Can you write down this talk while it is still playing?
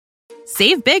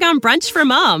Save big on brunch for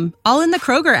mom, all in the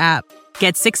Kroger app.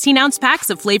 Get 16-ounce packs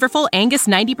of flavorful Angus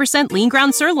 90% lean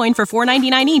ground sirloin for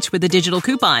 $4.99 each with a digital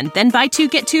coupon. Then buy 2,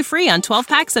 get 2 free on 12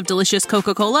 packs of delicious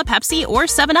Coca-Cola, Pepsi, or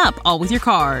 7-Up, all with your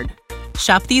card.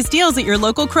 Shop these deals at your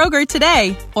local Kroger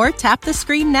today, or tap the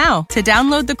screen now to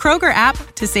download the Kroger app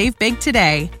to save big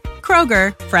today.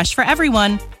 Kroger, fresh for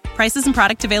everyone. Prices and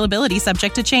product availability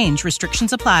subject to change.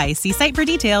 Restrictions apply. See site for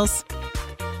details.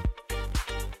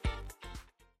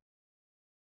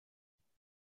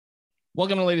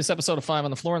 Welcome to the latest episode of 5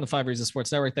 on the Floor on the 5 Reasons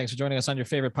Sports Network. Thanks for joining us on your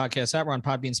favorite podcast app. We're on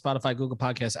Podbean, Spotify, Google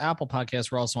Podcasts, Apple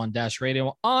Podcasts. We're also on Dash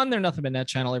Radio on their Nothing But Net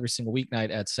channel every single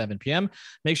weeknight at 7 p.m.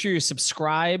 Make sure you're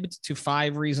subscribed to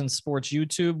 5 Reasons Sports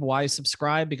YouTube. Why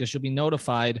subscribe? Because you'll be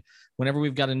notified whenever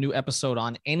we've got a new episode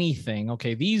on anything.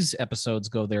 Okay, these episodes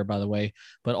go there, by the way.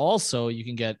 But also you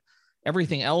can get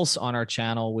everything else on our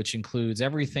channel, which includes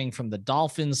everything from the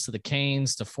Dolphins to the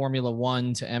Canes to Formula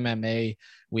One to MMA.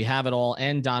 We have it all,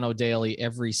 and Dono Daily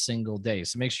every single day.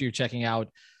 So make sure you're checking out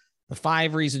the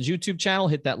 5 Reasons YouTube channel.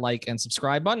 Hit that like and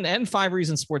subscribe button, and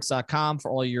 5reasonsports.com for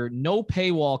all your no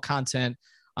paywall content.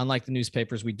 Unlike the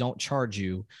newspapers, we don't charge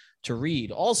you to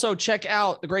read. Also, check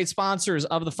out the great sponsors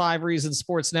of the 5 Reasons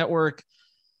Sports Network.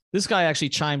 This guy actually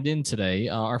chimed in today.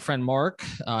 Our friend Mark,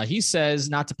 he says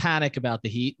not to panic about the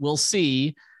heat. We'll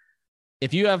see.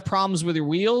 If you have problems with your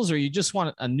wheels or you just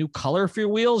want a new color for your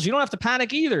wheels, you don't have to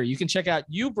panic either. You can check out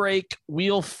U-Brake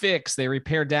Wheel Fix. They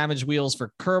repair damaged wheels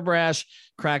for curb rash,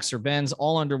 cracks, or bends,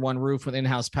 all under one roof with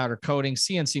in-house powder coating,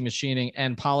 CNC machining,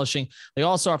 and polishing. They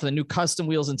also offer the new custom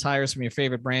wheels and tires from your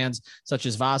favorite brands, such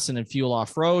as Vossen and Fuel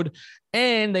Off-Road.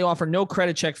 And they offer no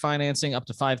credit check financing up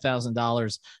to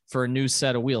 $5,000 for a new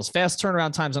set of wheels. Fast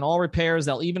turnaround times on all repairs.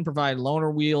 They'll even provide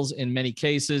loaner wheels in many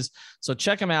cases. So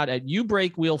check them out at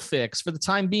U-Brake Wheel Fix. For the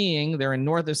time being, they're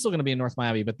still going to be in North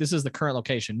Miami, but this is the current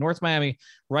location. North Miami,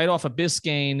 right off of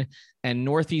Biscayne and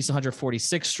Northeast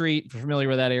 146th Street. If you're familiar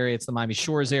with that area, it's the Miami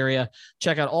Shores area.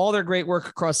 Check out all their great work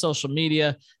across social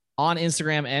media on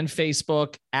Instagram and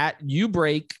Facebook at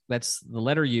U-Brake. That's the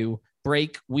letter U.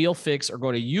 Brake Wheel Fix, or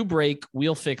go to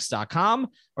ubrakewheelfix.com,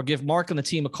 or give Mark and the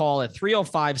team a call at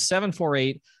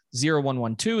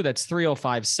 305-748-0112. That's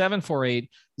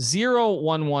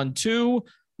 305-748-0112.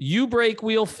 U-Brake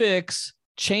Wheel Fix,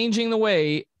 changing the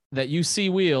way that you see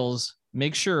wheels.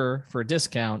 Make sure for a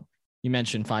discount you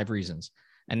mention 5 Reasons.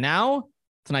 And now,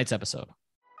 tonight's episode.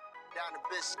 Down to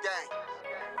Biscayne.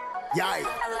 Yikes.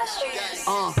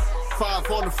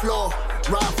 5 on the floor,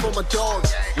 ride for my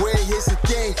dogs. Where here's the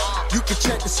thing, you can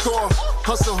check the score.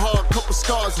 Hustle hard, couple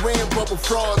scars, wearing rubber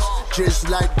frauds. Just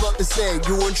like Butler said,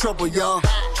 you in trouble, y'all.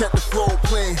 Kept the floor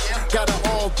playing, got it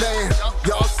all banned.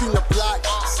 Y'all seen the block,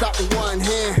 stop with one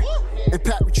hand. And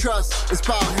Pat we trust, it's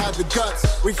power, have the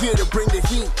guts. We're here to bring the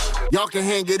heat, y'all can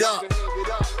hang it up.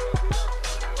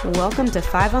 Welcome to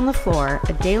 5 on the Floor,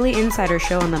 a daily insider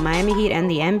show on the Miami Heat and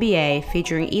the NBA,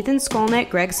 featuring Ethan Skolnick,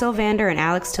 Greg Sylvander, and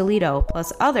Alex Toledo,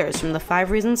 plus others from the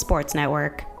 5 Reasons Sports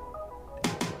Network.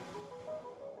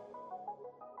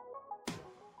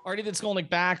 All right, Ethan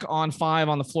Skolnick back on 5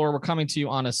 on the Floor. We're coming to you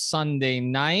on a Sunday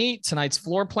night. Tonight's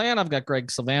floor plan, I've got Greg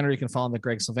Sylvander. You can follow him at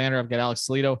Greg Sylvander. I've got Alex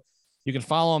Toledo. You can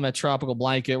follow him at Tropical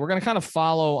Blanket. We're going to kind of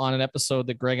follow on an episode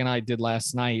that Greg and I did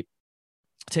last night,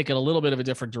 take it a little bit of a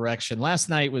different direction. Last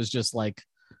night was just like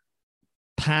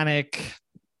panic,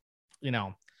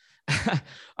 I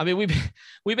mean,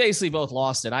 we basically both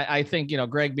lost it. I think,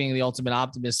 Greg being the ultimate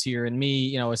optimist here, and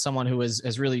me, as someone who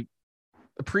has really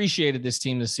appreciated this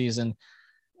team this season,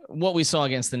 what we saw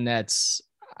against the Nets,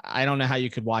 I don't know how you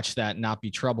could watch that and not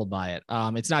be troubled by it.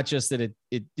 It's not just that it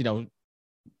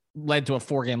led to a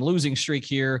 4-game losing streak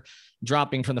here,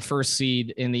 dropping from the first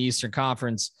seed in the Eastern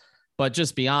Conference. But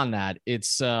just beyond that, it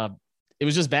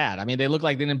was just bad. I mean, they looked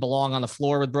like they didn't belong on the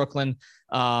floor with Brooklyn,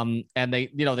 and they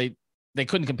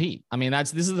couldn't compete. I mean,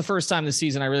 this is the first time this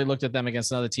season I really looked at them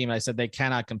against another team and I said they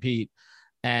cannot compete.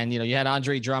 And you had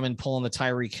Andre Drummond pulling the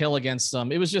Tyreek Hill against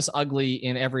them. It was just ugly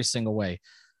in every single way.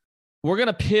 We're going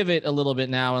to pivot a little bit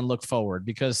now and look forward,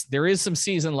 because there is some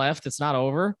season left. It's not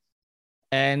over.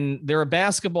 And there are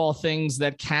basketball things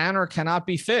that can or cannot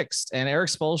be fixed. And Erik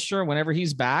Spoelstra, whenever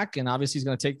he's back, and obviously he's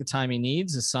going to take the time he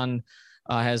needs. His son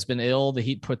has been ill. The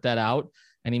Heat put that out,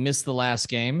 and he missed the last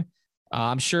game.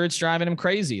 I'm sure it's driving him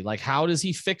crazy. Like, how does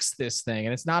he fix this thing?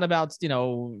 And it's not about,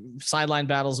 sideline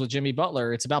battles with Jimmy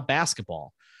Butler. It's about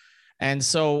basketball. And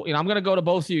so, I'm going to go to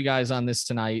both of you guys on this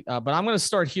tonight, but I'm going to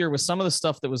start here with some of the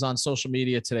stuff that was on social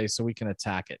media today so we can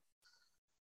attack it.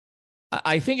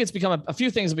 I think it's become a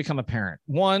few things have become apparent.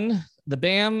 One, the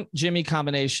Bam Jimmy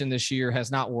combination this year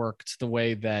has not worked the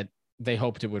way that they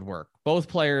hoped it would work. Both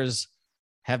players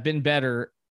have been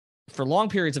better for long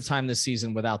periods of time this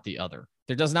season without the other.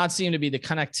 There does not seem to be the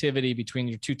connectivity between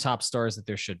your two top stars that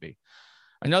there should be.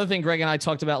 Another thing Greg and I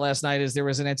talked about last night is there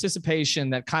was an anticipation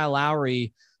that Kyle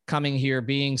Lowry coming here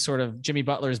being sort of Jimmy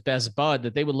Butler's best bud,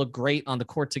 that they would look great on the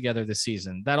court together this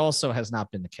season. That also has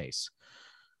not been the case.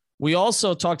 We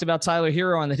also talked about Tyler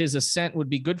Hero and that his ascent would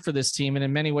be good for this team. And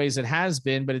in many ways it has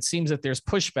been, but it seems that there's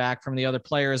pushback from the other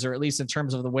players, or at least in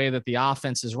terms of the way that the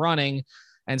offense is running.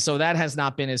 And so that has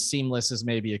not been as seamless as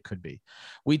maybe it could be.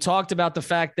 We talked about the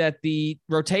fact that the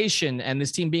rotation and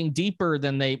this team being deeper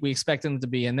than we expected them to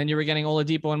be. And then you were getting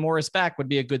Oladipo and Morris back would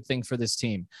be a good thing for this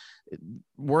team.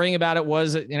 Worrying about it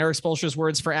was, in Eric Spoelstra's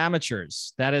words, for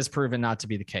amateurs. That has proven not to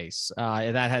be the case.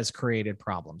 That has created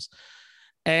problems.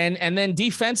 And then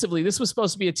defensively, this was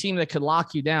supposed to be a team that could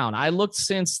lock you down. I looked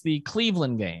since the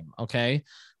Cleveland game, okay,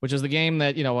 which is the game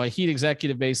that, a Heat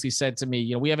executive basically said to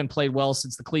me, we haven't played well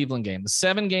since the Cleveland game. The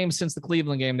 7 games since the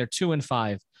Cleveland game, they're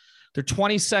 2-5. They're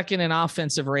 22nd in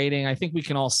offensive rating. I think we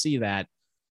can all see that.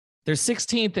 They're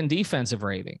 16th in defensive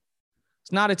rating.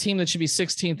 It's not a team that should be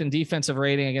 16th in defensive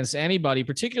rating against anybody,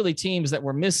 particularly teams that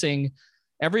were missing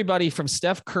everybody from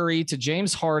Steph Curry to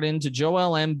James Harden to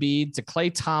Joel Embiid to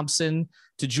Klay Thompson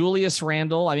to Julius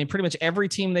Randle. I mean, pretty much every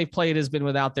team they've played has been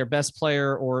without their best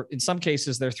player, or in some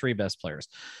cases, their 3 best players.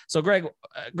 So, Greg,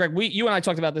 you and I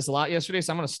talked about this a lot yesterday,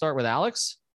 so I'm going to start with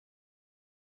Alex.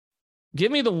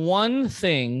 Give me the one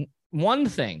thing,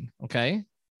 okay,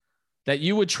 that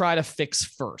you would try to fix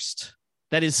first.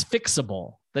 That is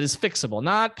fixable.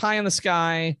 Not pie in the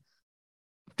sky,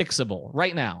 fixable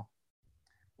right now.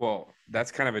 Well,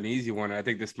 that's kind of an easy one. I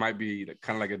think this might be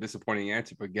kind of like a disappointing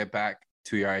answer, but get back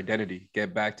to your identity.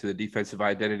 Get back to the defensive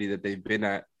identity that they've been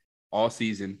at all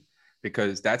season,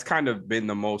 because that's kind of been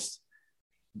the most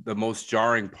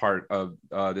jarring part of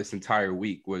this entire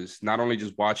week, was not only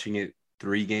just watching it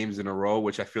 3 games in a row,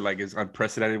 which I feel like is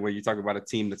unprecedented when you talk about a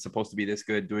team that's supposed to be this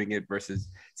good doing it versus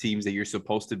teams that you're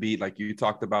supposed to beat, like you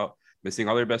talked about, missing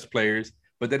all their best players.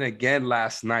 But then again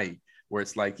last night, where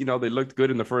it's like, they looked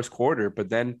good in the first quarter, but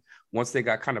then once they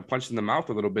got kind of punched in the mouth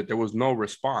a little bit, there was no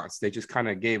response. They just kind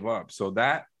of gave up. So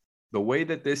that the way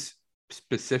that this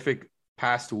specific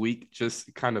past week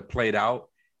just kind of played out,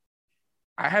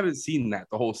 I haven't seen that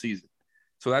the whole season.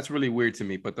 So that's really weird to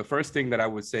me. But the first thing that I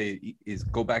would say is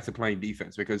go back to playing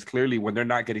defense, because clearly when they're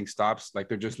not getting stops, like,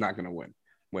 they're just not going to win.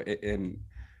 And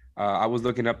I was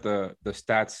looking up the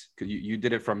stats, because you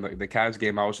did it from the Cavs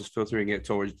game. I was just filtering it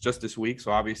towards just this week.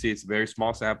 So obviously it's a very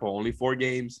small sample, only 4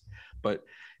 games. But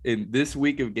in this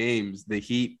week of games, the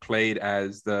Heat played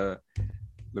as the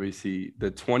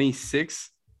 26th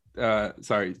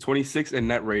in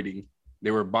net rating.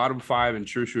 They were bottom 5 in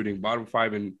true shooting, bottom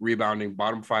 5 in rebounding,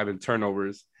 bottom 5 in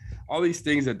turnovers. All these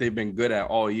things that they've been good at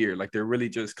all year. Like, they're really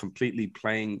just completely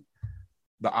playing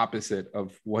the opposite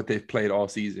of what they've played all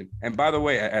season. And by the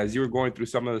way, as you were going through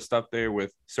some of the stuff there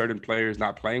with certain players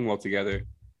not playing well together,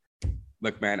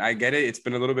 look, man, I get it. It's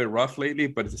been a little bit rough lately,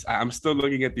 but I'm still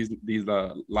looking at these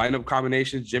lineup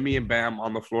combinations. Jimmy and Bam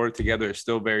on the floor together is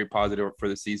still very positive for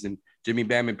the season. Jimmy,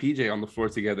 Bam, and PJ on the floor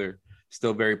together,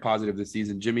 still very positive this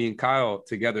season. Jimmy and Kyle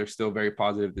together, still very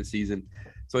positive this season.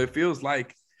 So it feels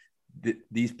like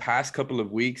these past couple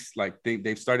of weeks, like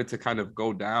they've started to kind of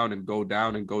go down.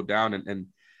 And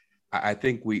I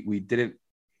think we didn't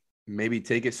maybe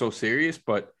take it so serious,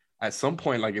 but at some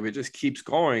point, like, if it just keeps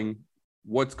going,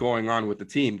 what's going on with the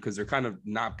team? Because they're kind of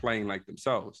not playing like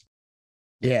themselves.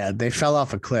 Yeah, they fell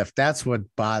off a cliff. That's what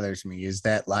bothers me, is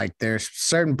that, like, there's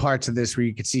certain parts of this where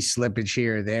you could see slippage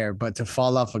here or there, but to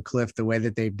fall off a cliff the way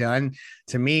that they've done,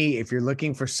 to me, if you're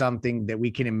looking for something that we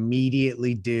can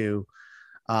immediately do,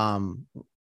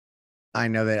 I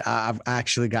know that I've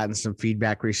actually gotten some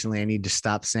feedback recently. I need to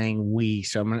stop saying we.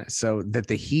 So that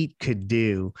the Heat could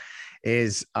do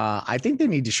is I think they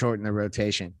need to shorten the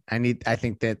rotation. I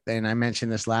think that, and I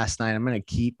mentioned this last night, I'm going to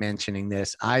keep mentioning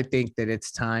this. I think that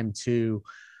it's time to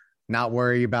not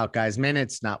worry about guys'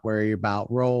 minutes, not worry about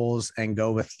roles, and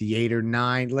go with the 8 or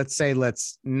 9. Let's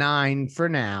 9 for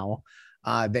now.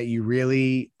 That you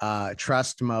really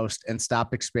trust most, and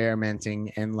stop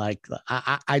experimenting. And like,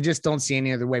 I just don't see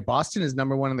any other way. Boston is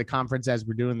number 1 in the conference as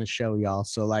we're doing the show, y'all.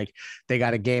 So like, they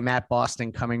got a game at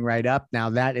Boston coming right up. Now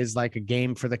that is like a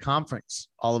game for the conference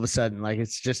all of a sudden. Like,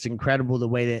 it's just incredible the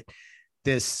way that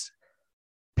this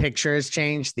picture has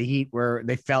changed. The Heat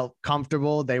they felt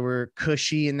comfortable. They were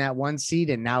cushy in that 1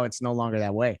 seed, and now it's no longer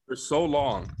that way. For so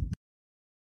long.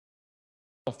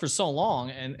 For so long,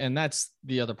 and that's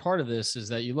the other part of this, is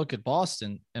that you look at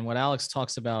Boston and what Alex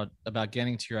talks about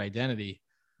getting to your identity.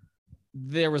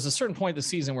 There was a certain point in the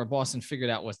season where Boston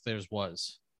figured out what theirs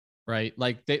was. right?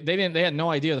 Like they had no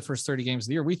idea the first 30 games of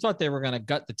the year. We thought they were going to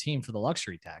gut the team for the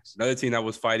luxury tax. Another team that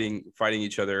was fighting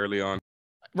each other early on.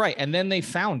 Right. And then they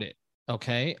found it.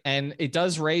 Okay. And it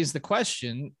does raise the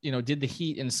question, did the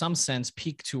Heat in some sense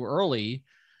peak too early?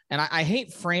 And I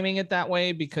hate framing it that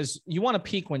way because you want to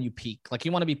peak when you peak. Like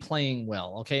you want to be playing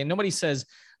well. Okay. And nobody says,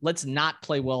 let's not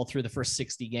play well through the first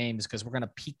 60 games because we're going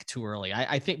to peak too early.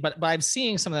 I think, but I'm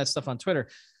seeing some of that stuff on Twitter,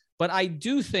 but I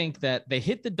do think that they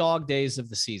hit the dog days of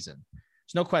the season.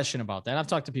 There's no question about that. I've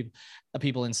talked to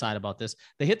people inside about this.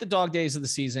 They hit the dog days of the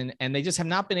season and they just have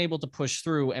not been able to push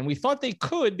through. And we thought they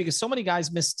could because so many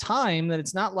guys missed time that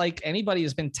it's not like anybody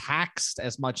has been taxed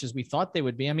as much as we thought they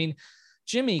would be. I mean,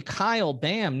 Jimmy, Kyle,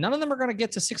 Bam, none of them are going to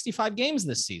get to 65 games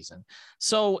this season.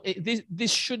 So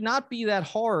this should not be that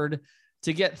hard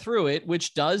to get through it,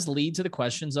 which does lead to the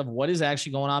questions of what is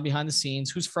actually going on behind the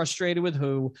scenes, who's frustrated with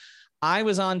who. I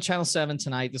was on Channel 7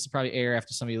 tonight. This will probably air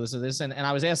after some of you listen to this. And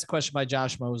I was asked a question by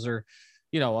Josh Moser,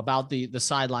 about the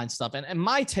sideline stuff. And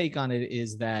my take on it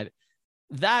is that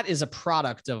is a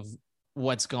product of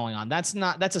what's going on. That's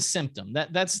a symptom.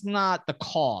 That's not the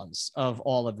cause of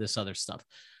all of this other stuff.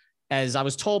 As I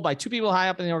was told by two people high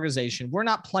up in the organization, we're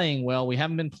not playing well. We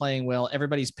haven't been playing well.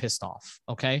 Everybody's pissed off.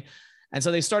 Okay. And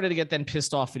so they started to get then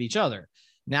pissed off at each other.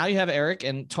 Now you have Eric,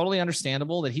 and totally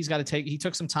understandable that he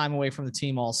took some time away from the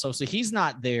team also. So he's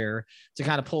not there to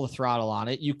kind of pull the throttle on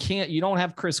it. You don't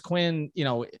have Chris Quinn,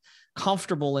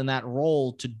 comfortable in that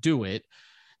role to do it.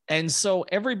 And so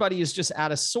everybody is just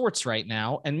out of sorts right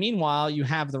now. And meanwhile, you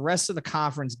have the rest of the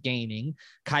conference gaining,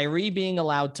 Kyrie being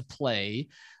allowed to play,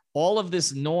 all of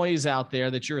this noise out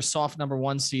there that you're a soft number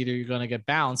 1 seed or you're going to get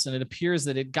bounced. And it appears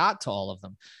that it got to all of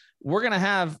them. We're going to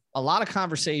have a lot of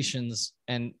conversations.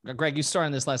 And Greg, you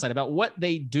started this last night about what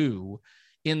they do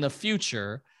in the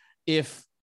future if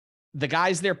the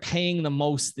guys they're paying the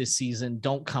most this season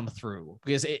don't come through,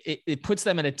 because it puts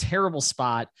them in a terrible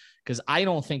spot, because I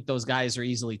don't think those guys are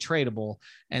easily tradable.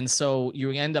 And so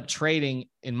you end up trading,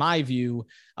 in my view,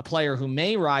 a player who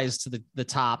may rise to the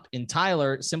top in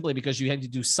Tyler simply because you had to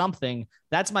do something.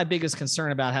 That's my biggest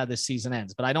concern about how this season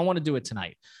ends, but I don't want to do it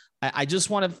tonight. I just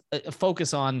want to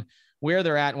focus on where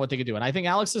they're at and what they can do. And I think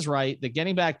Alex is right that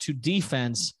getting back to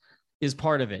defense is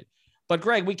part of it. But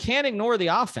Greg, we can't ignore the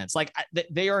offense. Like,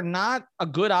 they are not a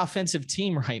good offensive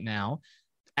team right now.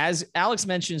 As Alex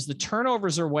mentions, the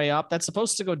turnovers are way up. That's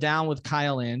supposed to go down with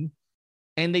Kyle in.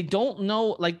 And they don't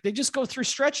know, like, they just go through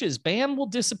stretches. Bam will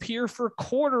disappear for a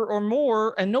quarter or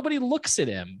more and nobody looks at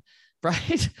him,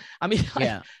 right? I mean,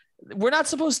 yeah. We're not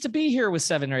supposed to be here with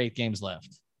 7 or 8 games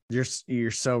left.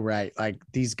 You're so right. Like,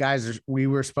 these guys we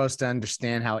were supposed to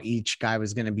understand how each guy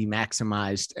was going to be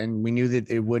maximized. And we knew that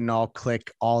it wouldn't all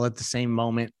click all at the same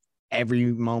moment, every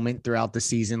moment throughout the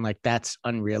season. Like, that's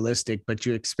unrealistic, but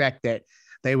you expect that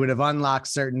they would have unlocked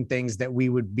certain things that we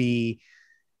would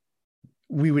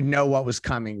know what was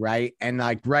coming. Right. And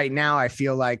like right now, I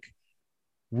feel like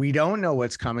we don't know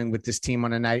what's coming with this team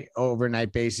on a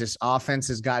overnight basis. Offense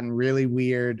has gotten really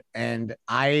weird. And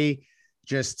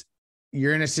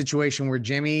you're in a situation where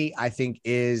Jimmy, I think,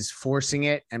 is forcing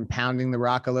it and pounding the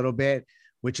rock a little bit,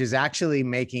 which is actually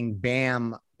making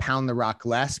Bam pound the rock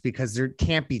less, because there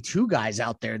can't be 2 guys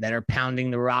out there that are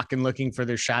pounding the rock and looking for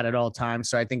their shot at all times.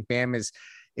 So I think Bam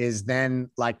is then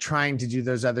like trying to do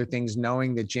those other things,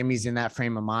 knowing that Jimmy's in that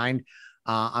frame of mind.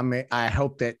 I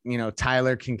hope that,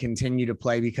 Tyler can continue to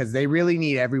play, because they really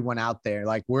need everyone out there.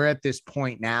 Like, we're at this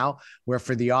point now where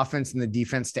for the offense and the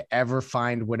defense to ever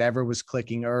find whatever was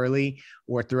clicking early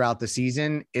or throughout the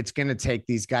season, it's going to take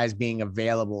these guys being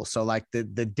available. So like the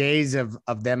days of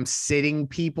them sitting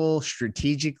people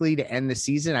strategically to end the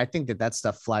season, I think that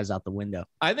stuff flies out the window.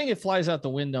 I think it flies out the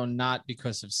window, not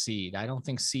because of seed. I don't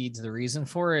think seed's the reason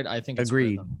for it. I think it's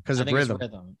agreed, because of rhythm.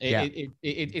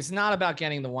 It's not about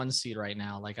getting the 1 seed right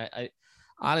now. Like, I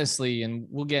honestly, and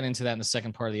we'll get into that in the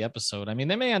second part of the episode. I mean,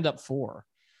 they may end up 4,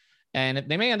 and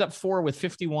they may end up 4 with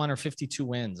 51 or 52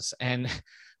 wins. And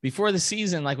before the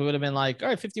season, like, we would have been like, all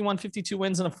right, 51, 52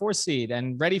 wins and a 4 seed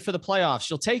and ready for the playoffs.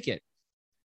 You'll take it.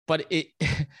 But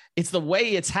it's the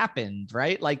way it's happened,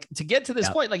 right? Like, to get to this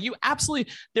point, like, you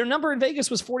absolutely, their number in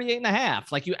Vegas was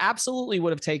 48.5. Like, you absolutely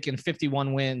would have taken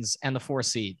 51 wins and the 4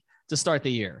 seed to start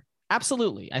the year.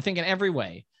 Absolutely. I think in every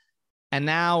way. And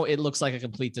now it looks like a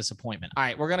complete disappointment. All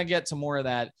right, we're going to get to more of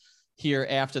that here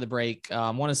after the break.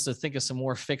 Want us to think of some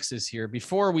more fixes here.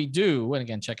 Before we do, and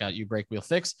again, check out U-Break Wheel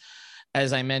Fix,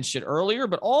 as I mentioned earlier,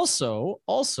 but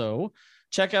also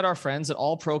check out our friends at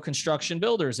All Pro Construction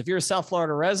Builders. If you're a South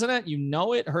Florida resident, you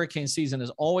know it. Hurricane season is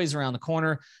always around the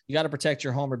corner. You got to protect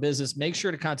your home or business. Make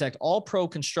sure to contact All Pro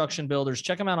Construction Builders.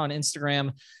 Check them out on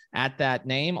Instagram at that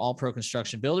name, All Pro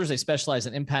Construction Builders. They specialize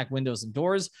in impact windows and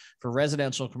doors for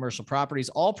residential and commercial properties.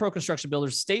 All Pro Construction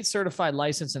Builders, state certified,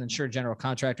 licensed, and insured general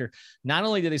contractor. Not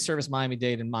only do they service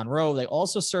Miami-Dade and Monroe, they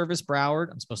also service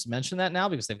Broward. I'm supposed to mention that now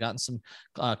because they've gotten some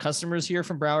customers here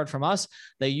from Broward from us.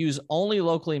 They use only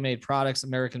locally made products,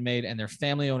 American made, and they're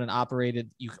family owned and operated.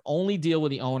 You can only deal with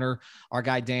the owner, our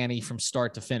guy Danny, from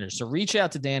start to finish. So reach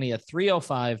out to Danny at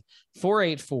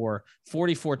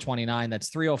 305-484-4429. That's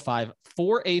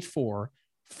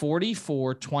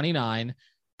 305-484-4429.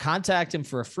 Contact him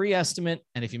for a free estimate.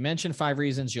 And if you mention 5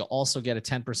 Reasons, you'll also get a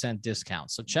 10%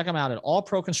 discount. So check them out at All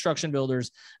Pro Construction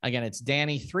Builders. Again, it's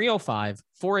Danny,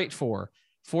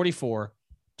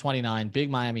 305-484-4429. Big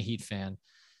Miami Heat fan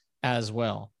as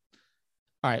well.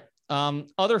 All right.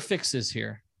 Other fixes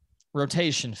here,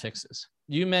 rotation fixes.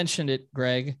 You mentioned it,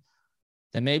 Greg,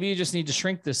 that maybe you just need to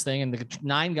shrink this thing and the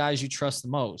 9 guys you trust the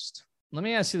most. Let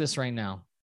me ask you this right now.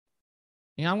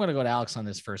 I'm going to go to Alex on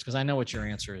this first because I know what your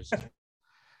answer is.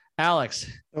 Alex.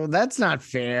 Well, that's not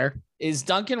fair. Is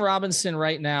Duncan Robinson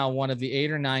right now one of the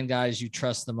 8 or 9 guys you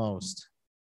trust the most?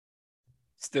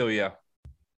 Still, yeah.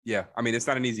 Yeah. I mean, it's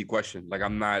not an easy question. Like,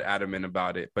 I'm not adamant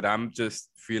about it, but I'm just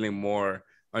feeling more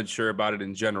unsure about it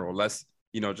in general. Less,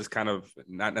 just kind of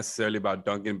not necessarily about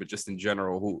Duncan, but just in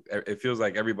general, it feels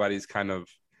like everybody's kind of,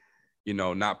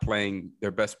 not playing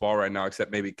their best ball right now,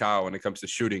 except maybe Kyle when it comes to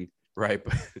shooting. Right.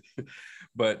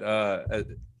 But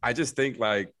I just think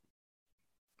like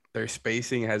their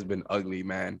spacing has been ugly,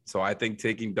 man. So I think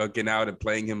taking Duncan out and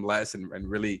playing him less and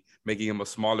really making him a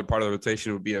smaller part of the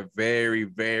rotation would be a very,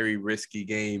 very risky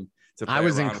game to play. I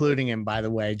was including him, by the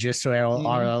way, just so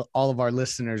all of our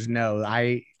listeners know.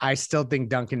 I still think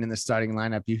Duncan in the starting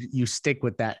lineup, you stick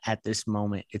with that at this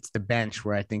moment. It's the bench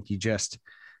where I think you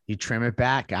trim it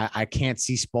back. I can't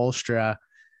see Spoelstra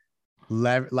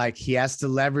like he has to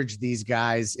leverage these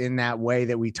guys in that way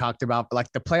that we talked about.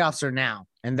 Like the playoffs are now.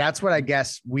 And that's what I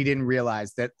guess we didn't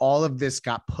realize, that all of this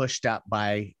got pushed up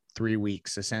by 3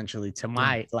 weeks, essentially, to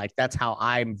my, like, that's how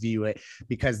I view it,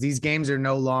 because these games are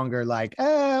no longer like,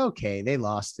 oh, okay, they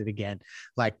lost it again.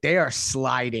 Like they are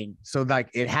sliding. So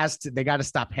like they got to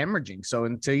stop hemorrhaging. So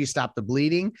until you stop the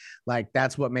bleeding, like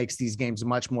that's what makes these games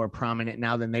much more prominent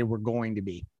now than they were going to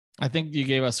be. I think you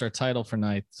gave us our title for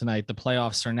tonight. The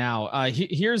playoffs are now.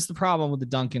 Here's the problem with the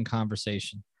Duncan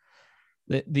conversation.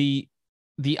 The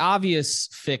obvious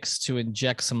fix to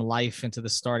inject some life into the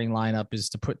starting lineup is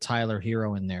to put Tyler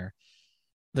Hero in there.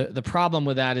 The problem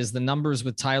with that is the numbers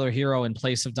with Tyler Hero in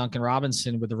place of Duncan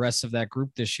Robinson with the rest of that group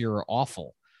this year are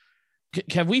awful.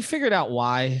 Have we figured out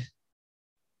why?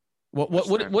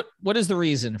 What is the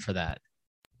reason for that?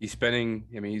 He's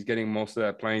getting most of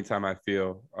that playing time, I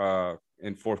feel,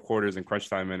 in fourth quarters and crunch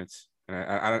time minutes. And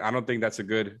I don't think that's a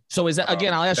good. So is that,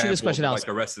 again, I'll ask you this question, Alex. Like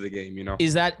the rest of the game,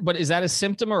 Is that a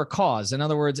symptom or a cause? In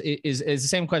other words, is the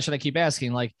same question I keep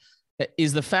asking. Like,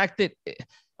 is the fact that,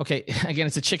 okay, again,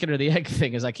 it's a chicken or the egg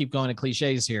thing as I keep going to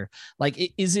cliches here.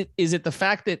 Like, is it the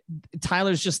fact that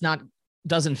Tyler's just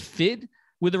doesn't fit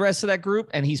with the rest of that group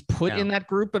and he's put in that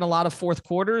group in a lot of fourth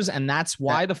quarters and that's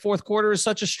why the fourth quarter is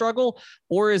such a struggle?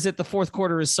 Or is it the fourth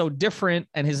quarter is so different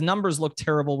and his numbers look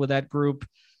terrible with that group?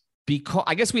 Because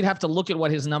I guess we'd have to look at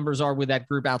what his numbers are with that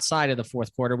group outside of the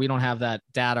fourth quarter. We don't have that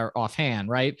data offhand,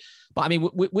 right? But I mean,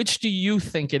 which do you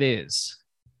think it is?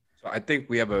 So I think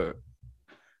we have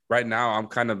right now I'm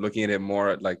kind of looking at it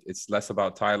more like it's less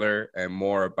about Tyler and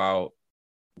more about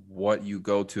what you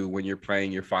go to when you're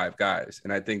playing your 5 guys.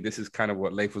 And I think this is kind of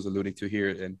what Leif was alluding to here.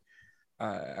 And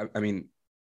I mean,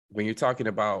 when you're talking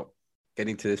about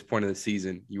getting to this point of the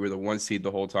season, you were the 1 seed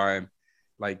the whole time.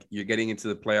 Like you're getting into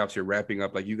the playoffs, you're wrapping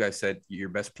up. Like you guys said, your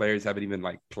best players haven't even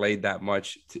like played that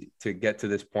much to get to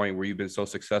this point where you've been so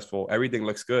successful. Everything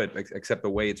looks good except the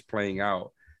way it's playing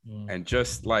out. And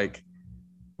just like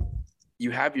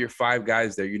you have your 5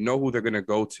 guys there, you know who they're going to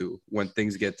go to when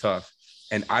things get tough.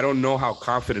 And I don't know how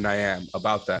confident I am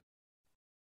about that.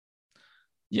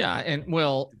 Yeah. And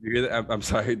well, did you hear that? I'm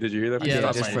sorry. Did you hear that? Yeah,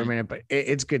 just for a minute, but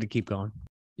it's good to keep going.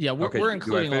 Yeah. We're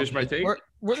including, my take?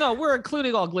 We're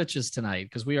including all glitches tonight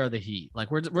because we are the Heat.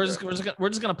 Like we're just going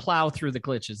to plow through the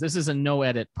glitches. This is a no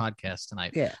edit podcast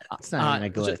tonight. Yeah. It's not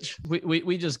even a glitch.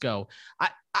 We just go.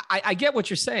 I get what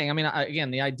you're saying. I mean,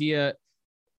 again, the idea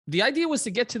was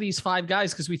to get to these 5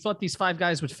 guys because we thought these 5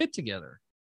 guys would fit together.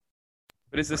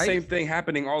 But it's the same thing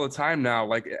happening all the time now,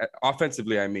 like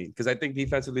offensively, I mean, because I think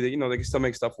defensively, they can still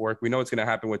make stuff work. We know it's going to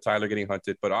happen with Tyler getting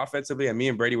hunted, but offensively, and me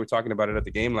and Brady were talking about it at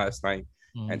the game last night,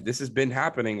 and this has been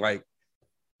happening. Like,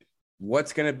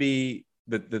 what's going to be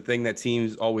the thing that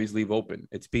teams always leave open?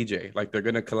 It's PJ. Like, they're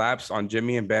going to collapse on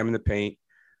Jimmy and Bam in the paint.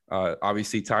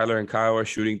 Obviously, Tyler and Kyle are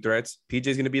shooting threats.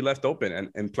 PJ's going to be left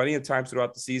open. And plenty of times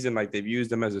throughout the season, like they've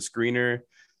used him as a screener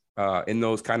in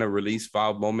those kind of release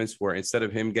foul moments where instead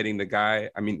of him getting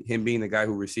him being the guy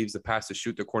who receives the pass to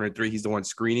shoot the corner three, he's the one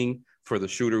screening for the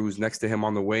shooter who's next to him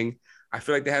on the wing. I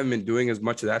feel like they haven't been doing as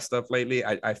much of that stuff lately.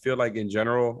 I feel like in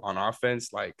general on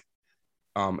offense, like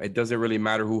it doesn't really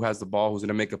matter who has the ball, who's going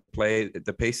to make a play.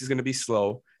 The pace is going to be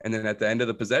slow. And then at the end of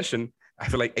the possession, I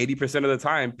feel like 80% of the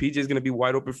time, PJ is going to be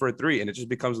wide open for a three, and it just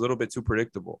becomes a little bit too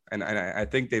predictable. And I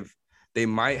think they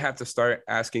might have to start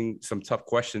asking some tough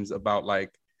questions about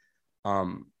like,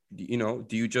 do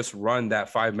you just run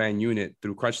that 5-man unit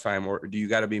through crunch time, or do you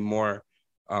got to be more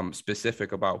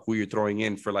specific about who you're throwing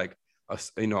in for like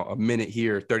a minute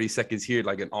here, 30 seconds here,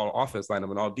 like an all offense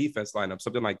lineup, an all defense lineup,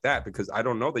 something like that? Because I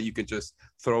don't know that you can just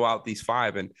throw out these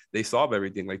 5 and they solve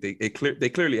everything. Like they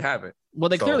clearly haven't. Well,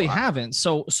 they clearly haven't.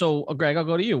 So Greg, I'll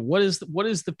go to you. What is the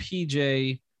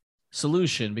PJ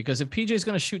solution? Because if PJ is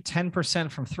going to shoot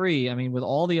 10% from 3, I mean, with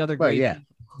all the other great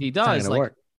he does, like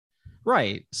work.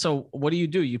 Right. So what do?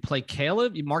 You play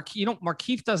Caleb?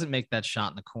 Markieff doesn't make that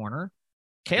shot in the corner.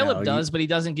 Caleb does, but he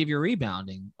doesn't give you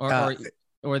rebounding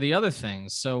or the other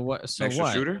things. So what? So extra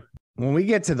what? Shooter? When we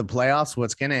get to the playoffs,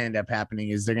 what's going to end up happening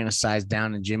is they're going to size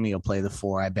down, and Jimmy will play the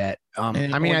 4. I bet. I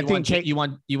think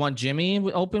you want Jimmy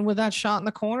open with that shot in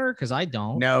the corner, because I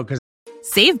don't. No, because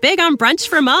Save big on brunch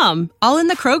for mom, all in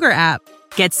the Kroger app.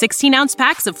 Get 16-ounce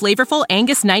packs of flavorful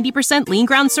Angus 90% lean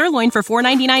ground sirloin for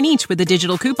 $4.99 each with a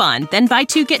digital coupon. Then buy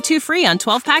 2, get 2 free on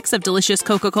 12 packs of delicious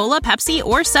Coca-Cola, Pepsi,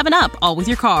 or 7-Up, all with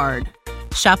your card.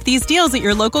 Shop these deals at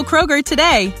your local Kroger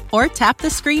today, or tap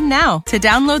the screen now to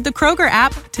download the Kroger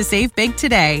app to save big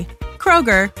today.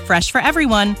 Kroger, fresh for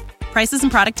everyone. Prices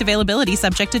and product availability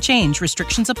subject to change.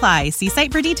 Restrictions apply. See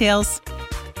site for details.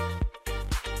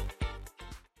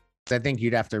 I think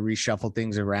you'd have to reshuffle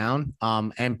things around.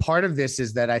 And part of this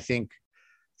is that I think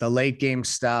the late game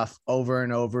stuff over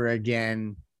and over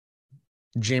again,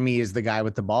 Jimmy is the guy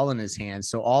with the ball in his hands.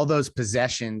 So all those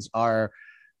possessions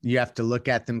you have to look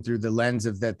at them through the lens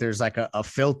of that. There's like a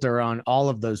filter on all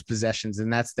of those possessions.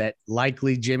 And that's that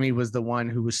likely Jimmy was the one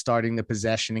who was starting the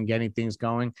possession and getting things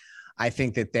going. I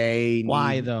think that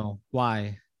Why though?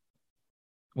 Why?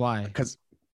 Because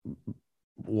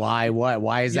why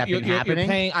is that been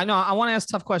happening? I know. I want to ask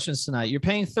tough questions tonight. You're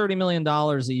paying $30 million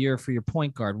a year for your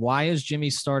point guard. Why is Jimmy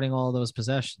starting all those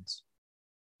possessions?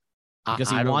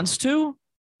 Because he wants to?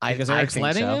 Because Eric's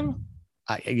letting him?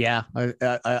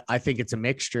 I think it's a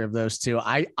mixture of those two.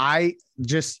 I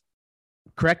just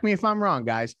correct me if I'm wrong,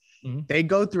 guys. Mm-hmm. They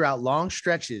go throughout long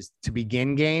stretches to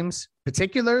begin games,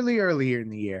 particularly earlier in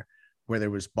the year, where there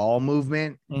was ball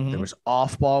movement, there was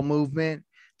off ball movement,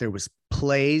 there was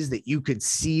plays that you could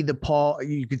see the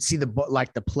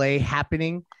play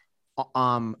happening.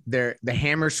 The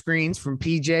hammer screens from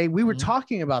PJ. We were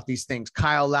talking about these things,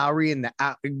 Kyle Lowry and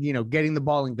getting the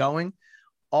ball and going.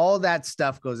 All that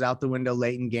stuff goes out the window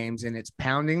late in games, and it's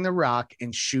pounding the rock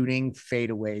and shooting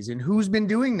fadeaways. And who's been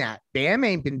doing that? Bam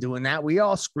ain't been doing that. We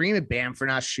all scream at Bam for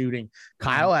not shooting.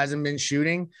 Kyle hasn't been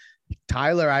shooting.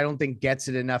 Tyler, I don't think gets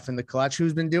it enough in the clutch.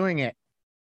 Who's been doing it?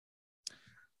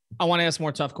 I want to ask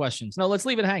more tough questions. No, let's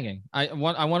leave it hanging. I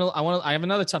have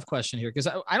another tough question here, because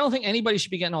I don't think anybody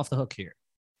should be getting off the hook here.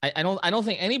 I don't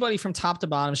think anybody from top to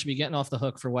bottom should be getting off the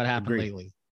hook for what happened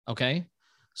lately. Okay.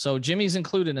 So Jimmy's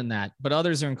included in that, but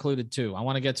others are included too. I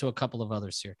want to get to a couple of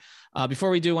others here. Before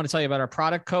we do, I want to tell you about our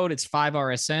product code. It's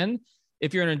 5RSN.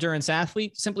 If you're an endurance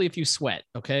athlete, simply if you sweat,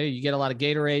 okay, you get a lot of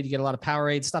Gatorade, you get a lot of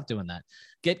Powerade, stop doing that.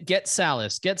 Get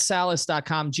Salis,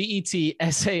 getsalis.com,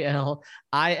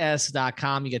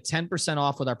 GetSalis.com. You get 10%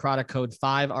 off with our product code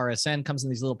 5RSN. Comes in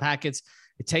these little packets.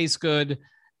 It tastes good.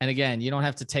 And again, you don't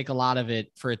have to take a lot of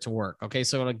it for it to work. Okay.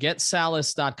 So go to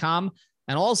getsalis.com.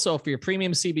 And also for your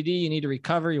premium CBD, you need to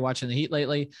recover. You're watching the Heat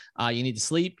lately. You need to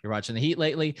sleep. You're watching the Heat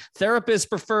lately.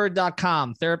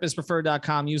 Therapistpreferred.com.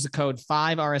 Therapistpreferred.com. Use the code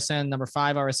 5RSN, number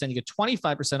 5RSN. You get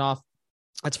 25% off.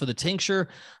 That's for the tincture,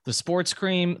 the sports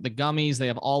cream, the gummies. They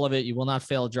have all of it. You will not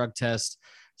fail a drug test.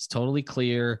 It's totally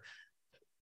clear.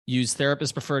 Use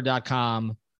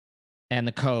therapistpreferred.com and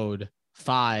the code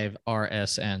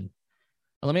 5RSN.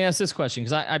 Let me ask this question,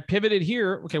 because I pivoted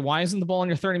here. Okay, why isn't the ball in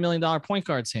your $30 million point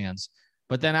guard's hands?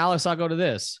 But then, Alex, I'll go to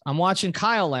this. I'm watching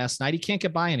Kyle last night. He can't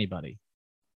get by anybody.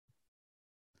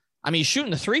 I mean, he's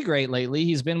shooting the 3 great lately.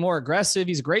 He's been more aggressive.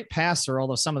 He's a great passer,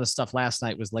 although some of the stuff last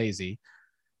night was lazy.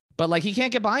 But, like, he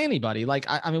can't get by anybody. Like,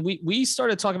 I mean, we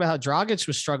started talking about how Dragic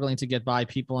was struggling to get by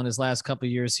people in his last couple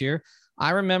of years here.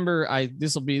 I remember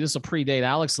this will predate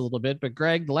Alex a little bit, but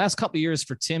Greg, the last couple of years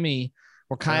for Timmy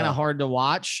were kind of hard to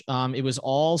watch. It was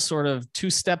all sort of 2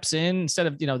 steps in instead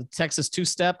of, the Texas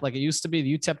 2-step, like it used to be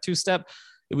the UTEP 2-step.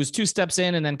 It was 2 steps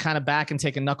in and then kind of back and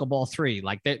take a knuckleball 3.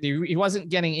 Like he wasn't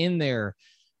getting in there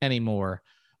anymore.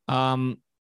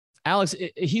 Alex,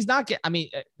 he's not getting,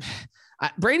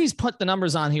 Brady's put the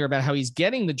numbers on here about how he's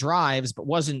getting the drives, but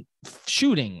wasn't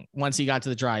shooting once he got to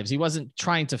the drives. He wasn't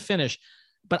trying to finish.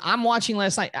 But I'm watching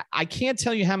last night. I can't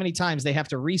tell you how many times they have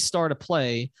to restart a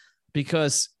play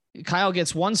because Kyle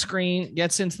gets one screen,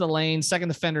 gets into the lane, second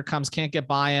defender comes, can't get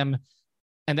by him.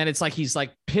 And then it's like he's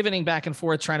like pivoting back and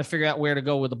forth, trying to figure out where to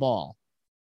go with the ball.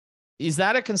 Is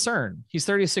that a concern? He's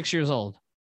 36 years old.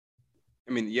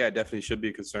 I mean, yeah, definitely should be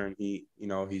a concern.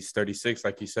 He's 36,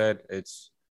 like you said. It's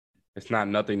not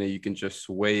nothing that you can just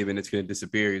wave and it's going to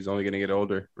disappear. He's only going to get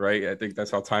older, right? I think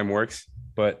that's how time works.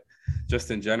 But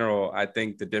just in general, I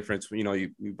think the difference,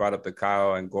 you brought up the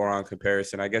Kyle and Goran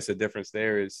comparison. I guess the difference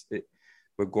there is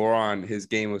with Goran, his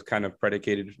game was kind of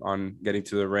predicated on getting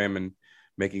to the rim and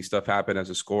making stuff happen as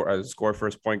a score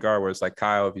first point guard, where it's like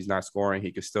Kyle, if he's not scoring,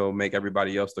 he could still make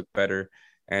everybody else look better.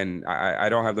 And I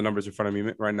don't have the numbers in front of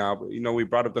me right now, but, we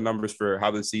brought up the numbers for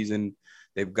how the season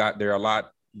they're a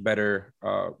lot better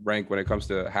rank when it comes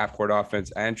to half court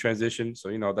offense and transition.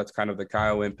 So, that's kind of the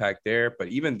Kyle impact there. But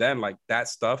even then, like that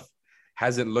stuff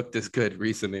hasn't looked as good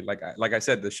recently. Like I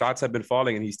said, the shots have been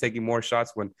falling and he's taking more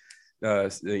shots when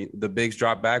the bigs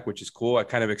drop back, which is cool. I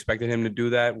kind of expected him to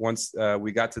do that once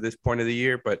we got to this point of the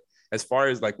year. But as far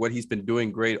as like what he's been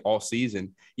doing great all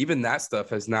season, even that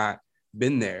stuff has not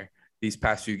been there these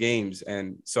past few games.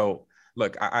 And so,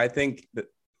 look, I think that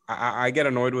I get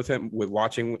annoyed with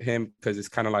watching him because it's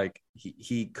kind of like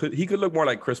he could look more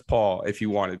like Chris Paul if he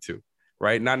wanted to,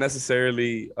 right? Not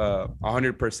necessarily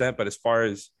 100%, but as far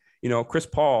as, Chris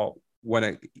Paul,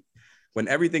 when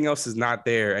everything else is not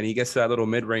there and he gets to that little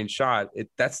mid-range shot,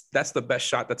 that's the best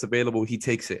shot that's available. He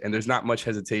takes it and there's not much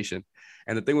hesitation.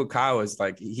 And the thing with Kyle is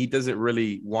like he doesn't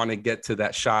really want to get to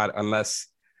that shot unless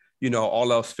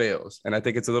all else fails. And I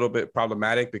think it's a little bit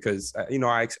problematic because,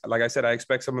 like I said, I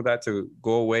expect some of that to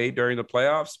go away during the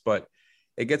playoffs, but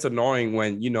it gets annoying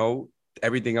when,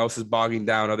 everything else is bogging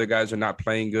down. Other guys are not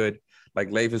playing good.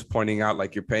 Like Leif is pointing out,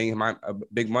 like you're paying him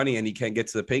big money and he can't get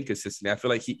to the paint consistently. I feel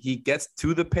like he gets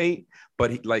to the paint,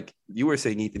 but like you were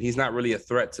saying, Ethan, he's not really a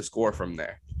threat to score from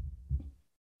there.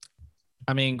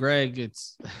 I mean, Greg,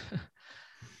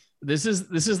 this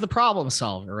is the problem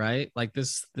solver, right? Like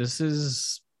this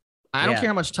is, I don't care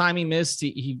how much time he missed.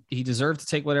 He deserved to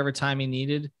take whatever time he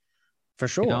needed. For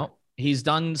sure. He's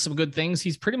done some good things.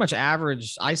 He's pretty much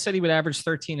averaged. I said he would average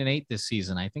 13-8 this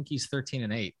season. I think he's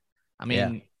 13-8. I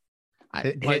mean,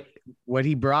 what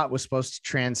he brought was supposed to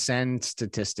transcend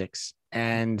statistics.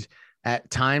 And at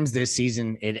times this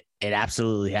season, it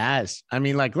absolutely has. I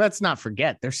mean, like, let's not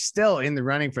forget, they're still in the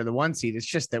running for the 1 seed. It's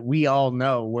just that we all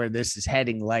know where this is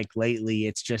heading. Like lately,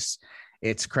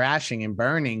 it's crashing and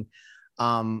burning.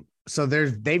 So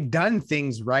they've done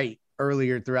things right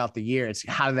earlier throughout the year. It's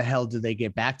how the hell do they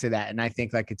get back to that? And I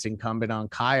think like it's incumbent on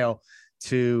Kyle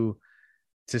to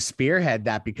spearhead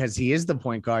that because he is the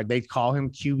point guard. They call him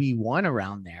QB1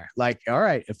 around there. Like, all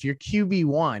right, if you're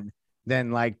QB1,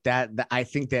 then like that I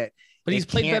think that. But he's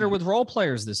played better with role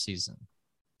players this season.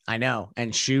 I know,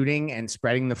 and shooting and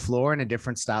spreading the floor in a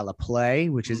different style of play,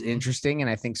 which is interesting. And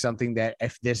I think something that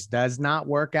if this does not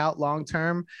work out long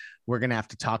term, we're going to have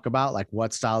to talk about like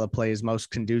what style of play is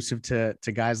most conducive to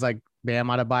guys like Bam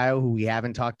Adebayo, who we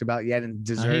haven't talked about yet and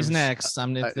deserves. He's next.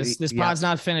 This pod's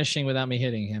not finishing without me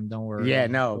hitting him. Don't worry. Yeah,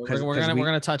 no, because we're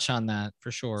gonna touch on that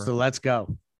for sure. So let's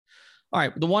go. All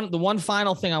right. The one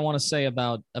final thing I want to say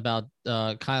about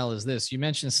Kyle is this. You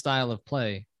mentioned style of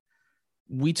play.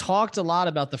 We talked a lot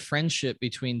about the friendship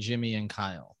between Jimmy and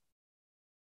Kyle.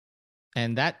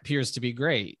 And that appears to be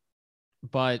great.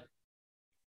 But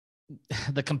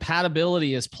the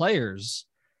compatibility as players,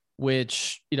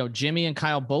 which, Jimmy and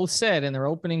Kyle both said in their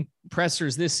opening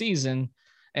pressers this season,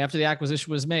 after the acquisition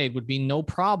was made, would be no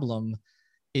problem.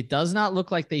 It does not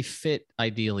look like they fit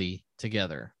ideally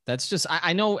together. That's just,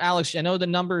 I know, Alex, I know the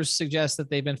numbers suggest that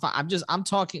they've been fine. I'm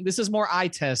talking, this is more eye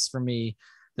tests for me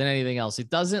than anything else. It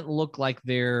doesn't look like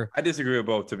they're. I disagree with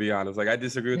both, to be honest. Like I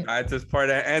disagree with the eye test part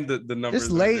and the numbers.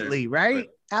 Just lately, right,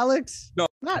 Alex? No,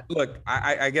 not. Look,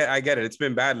 I get it. It's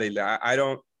been bad lately. I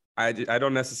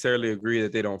don't necessarily agree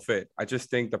that they don't fit. I just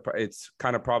think it's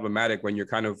kind of problematic when you're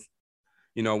kind of,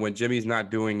 when Jimmy's not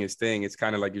doing his thing, it's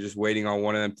kind of like you're just waiting on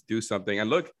one of them to do something. And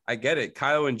look, I get it.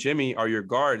 Kyle and Jimmy are your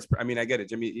guards. I mean, I get it.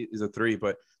 Jimmy is a 3,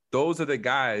 but those are the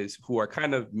guys who are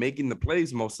kind of making the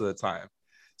plays most of the time.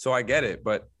 So I get it.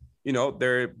 But,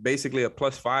 they're basically a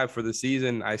 +5 for the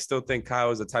season. I still think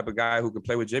Kyle is the type of guy who can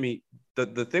play with Jimmy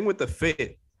the thing with the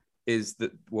fit is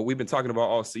that what we've been talking about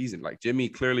all season. Like Jimmy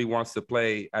clearly wants to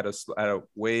play at a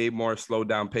way more slowed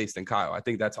down pace than Kyle. I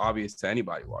think that's obvious to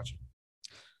anybody watching.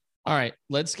 All right,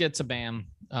 let's get to Bam.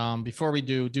 Before we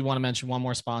do want to mention one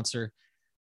more sponsor.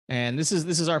 And this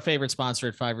is our favorite sponsor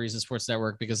at 5 Reasons Sports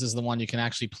Network, because this is the one you can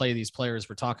actually play these players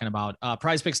we're talking about.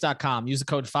 PrizePicks.com. Use the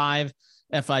code 5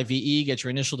 FIVE. Get your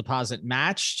initial deposit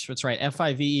matched. That's right,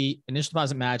 FIVE. Initial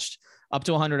deposit matched up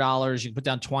to $100. You can put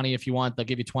down 20 if you want. They'll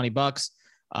give you $20.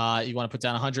 You want to put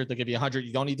down 100, they'll give you 100.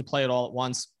 You don't need to play it all at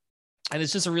once. And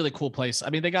it's just a really cool place. I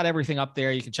mean, they got everything up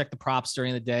there. You can check the props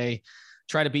during the day,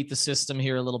 try to beat the system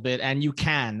here a little bit. And you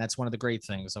can. That's one of the great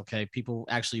things. Okay. People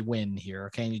actually win here.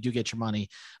 Okay. And you do get your money.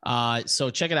 So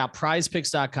check it out.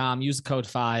 PrizePicks.com. Use the code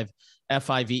 5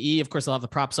 FIVE. Of course, they'll have the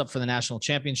props up for the national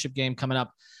championship game coming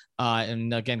up.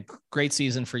 And again, great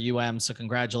season for So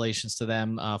congratulations to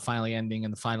them finally ending in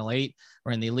the final 8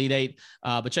 or in the Elite 8.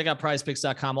 But check out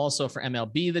prizepicks.com also for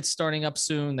MLB that's starting up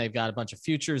soon. They've got a bunch of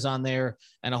futures on there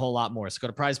and a whole lot more. So go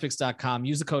to prizepicks.com,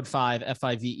 use the code 5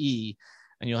 FIVE,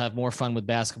 and you'll have more fun with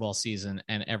basketball season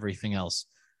and everything else.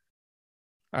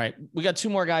 All right. We got 2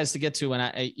 more guys to get to,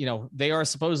 and they are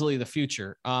supposedly the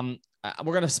future. We're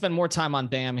going to spend more time on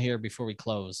Bam here before we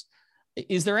close.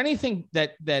 Is there anything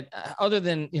that other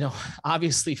than,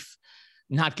 obviously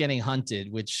not getting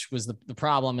hunted, which was the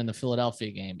problem in the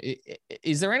Philadelphia game?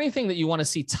 Is there anything that you want to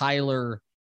see Tyler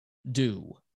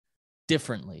do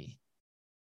differently,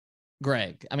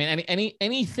 Greg? I mean,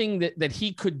 anything that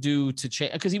he could do to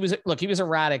change? Because he was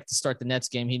erratic to start the Nets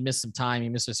game. He missed some time. He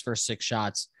missed his first 6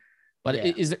 shots. But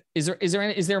yeah.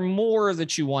 Is there more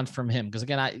that you want from him? Because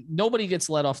again, nobody gets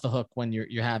let off the hook when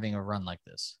you're having a run like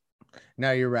this.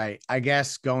 No, you're right. I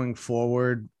guess going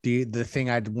forward, the thing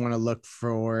I'd want to look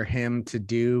for him to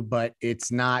do, but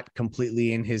it's not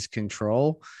completely in his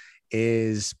control,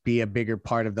 is be a bigger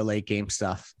part of the late game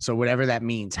stuff. So whatever that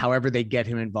means, however they get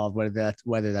him involved,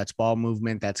 whether that's ball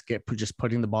movement, that's just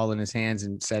putting the ball in his hands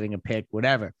and setting a pick,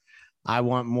 whatever. I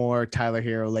want more Tyler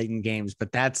Hero late in games,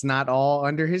 but that's not all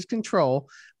under his control.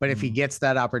 But if he gets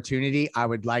that opportunity, I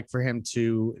would like for him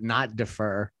to not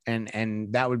defer.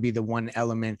 And that would be the one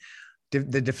element.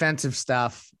 The defensive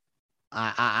stuff,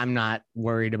 I'm not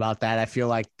worried about that. I feel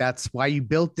like that's why you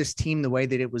built this team the way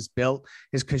that it was built,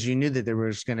 is because you knew that there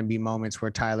was going to be moments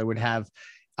where Tyler would have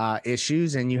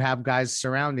issues, and you have guys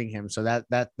surrounding him. So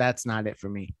that's not it for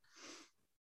me.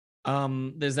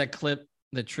 There's that clip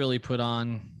that Trilly put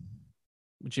on.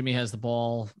 Jimmy has the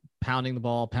ball, pounding the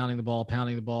ball.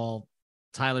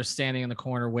 Tyler's standing in the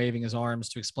corner, waving his arms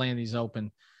to explain that he's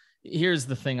open. Here's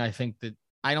the thing.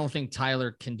 I don't think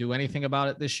Tyler can do anything about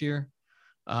it this year.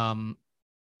 But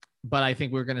I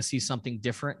think we're going to see something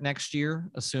different next year,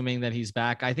 assuming that he's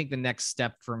back. I think the next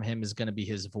step from him is going to be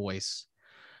his voice.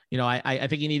 I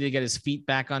think he needed to get his feet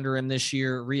back under him this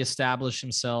year, reestablish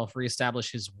himself,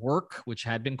 reestablish his work, which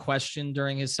had been questioned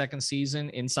during his second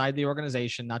season inside the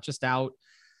organization, not just out.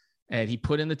 And he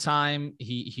put in the time.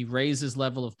 He raised his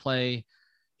level of play.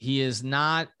 He's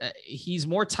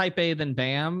more type A than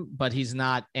Bam, but he's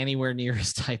not anywhere near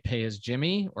as type A as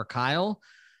Jimmy or Kyle.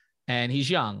 And he's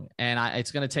young, and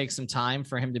it's going to take some time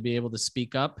for him to be able to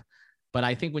speak up. But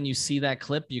I think when you see that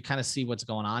clip, you kind of see what's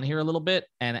going on here a little bit.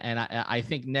 And I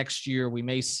think next year we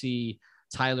may see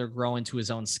Tyler grow into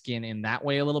his own skin in that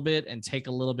way a little bit and take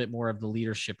a little bit more of the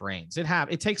leadership reins.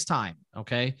 It takes time.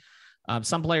 Okay.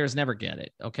 Some players never get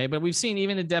it. Okay. But we've seen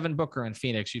even in Devin Booker in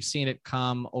Phoenix, you've seen it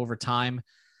come over time.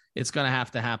 It's going to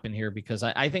have to happen here, because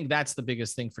I think that's the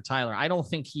biggest thing for Tyler. I don't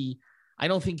think he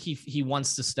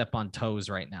wants to step on toes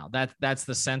right now. That's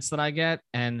the sense that I get.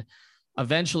 And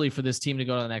eventually for this team to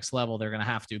go to the next level, they're going to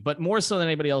have to, but more so than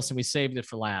anybody else. And we saved it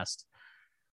for last.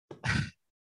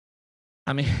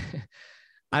 I mean,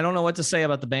 I don't know what to say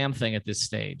about the Bam thing at this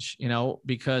stage,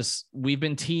 because we've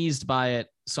been teased by it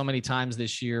so many times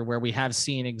this year, where we have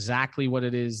seen exactly what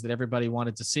it is that everybody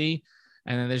wanted to see.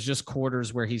 And then there's just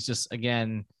quarters where he's just,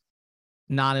 again,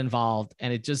 not involved.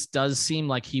 And it just does seem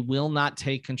like he will not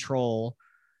take control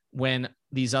when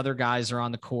these other guys are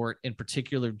on the court, in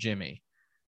particular, Jimmy.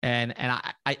 And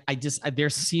I just, their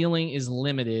ceiling is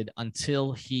limited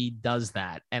until he does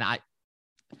that. And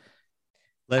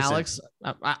Listen. Alex,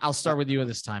 I'll start with you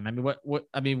this time.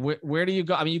 I mean, where do you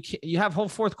go? I mean, you have whole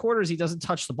fourth quarters. He doesn't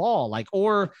touch the ball,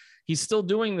 or he's still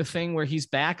doing the thing where his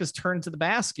back is turned to the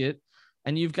basket,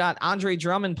 and you've got Andre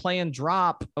Drummond playing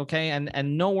drop. Okay.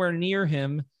 And nowhere near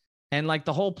him. And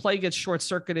the whole play gets short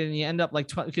circuited, and you end up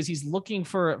because he's looking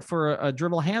for a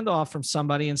dribble handoff from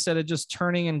somebody instead of just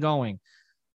turning and going.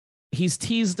 He's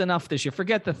teased enough this year.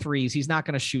 Forget the threes. He's not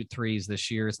going to shoot threes this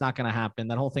year. It's not going to happen.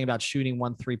 That whole thing about shooting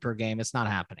 1 3 per game, it's not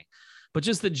happening. but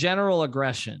just the general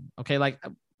aggression. Okay. Like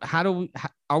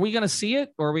are we going to see it,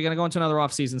 or are we going to go into another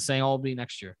offseason saying, it'll be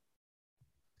next year?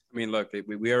 I mean, look,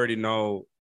 we already know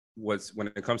when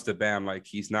it comes to Bam, like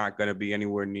he's not going to be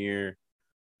anywhere near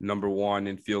number one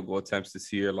in field goal attempts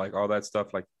this year, like all that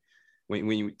stuff. Like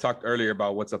when you talked earlier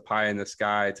about what's a pie in the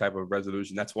sky type of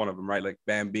resolution, that's one of them, right? Like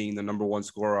Bam being the number one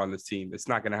scorer on this team. It's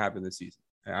not going to happen this season.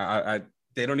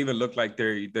 They don't even look like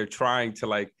they're trying to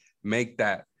like make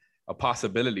that a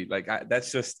possibility. Like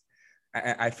that's just,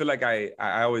 I feel like I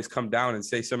always come down and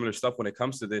say similar stuff when it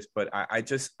comes to this, but I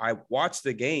watch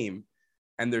the game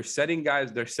and they're setting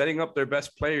up their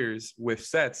best players with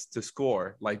sets to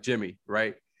score, like Jimmy,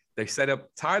 right? They set up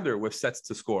Tyler with sets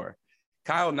to score.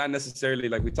 Kyle, not necessarily,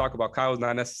 like we talk about, Kyle's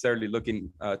not necessarily looking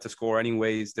to score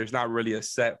anyways. There's not really a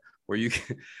set where you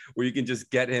can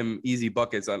just get him easy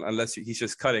buckets unless he's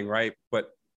just cutting, right? But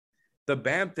the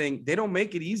Bam thing, they don't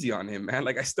make it easy on him, man.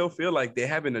 Like I still feel like they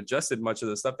haven't adjusted much of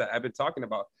the stuff that I've been talking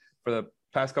about for the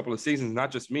past couple of seasons,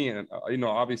 not just me. And,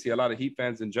 obviously a lot of Heat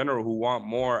fans in general who want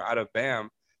more out of Bam.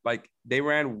 Like they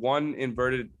ran one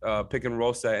inverted pick and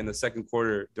roll set in the second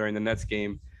quarter during the Nets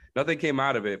game. Nothing came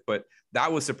out of it, but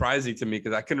that was surprising to me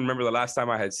because I couldn't remember the last time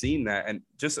I had seen that. And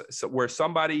just where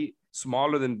somebody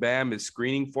smaller than Bam is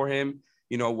screening for him,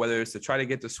 whether it's to try to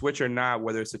get the switch or not,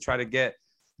 whether it's to try to get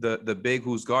the big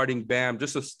who's guarding Bam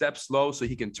just a step slow so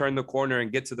he can turn the corner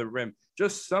and get to the rim,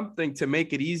 just something to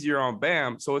make it easier on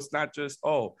Bam. So it's not just,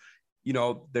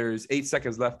 there's 8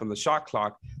 seconds left on the shot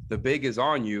clock. The big is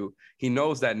on you. He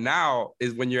knows that now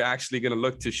is when you're actually going to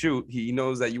look to shoot. He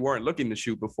knows that you weren't looking to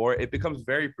shoot before. It becomes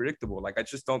very predictable. Like, I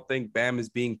just don't think Bam is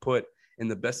being put in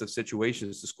the best of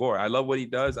situations to score. I love what he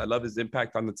does. I love his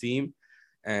impact on the team.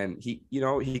 And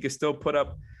he could still put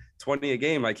up 20 a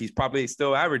game. Like he's probably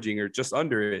still averaging or just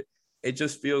under it. It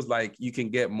just feels like you can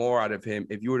get more out of him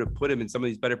if you were to put him in some of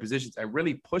these better positions and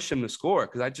really push him to score.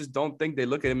 Because I just don't think they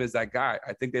look at him as that guy.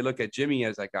 I think they look at Jimmy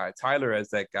as that guy, Tyler as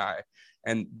that guy.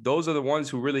 And those are the ones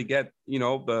who really get,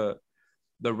 the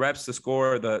reps to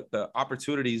score, the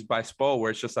opportunities by Spo,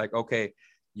 where it's just like, okay,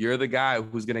 you're the guy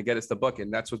who's going to get us the bucket.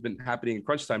 And that's what's been happening in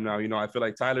crunch time now. I feel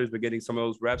like Tyler's been getting some of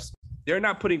those reps. They're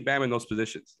not putting Bam in those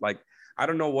positions. Like, I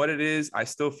don't know what it is. I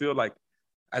still feel like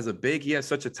as a big, he has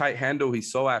such a tight handle. He's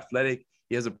so athletic.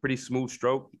 He has a pretty smooth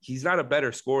stroke. He's not a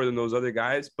better scorer than those other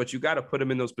guys, but you got to put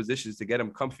him in those positions to get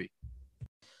him comfy.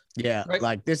 Yeah, right.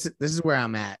 Like this is where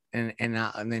I'm at, and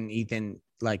then Ethan,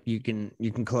 like you can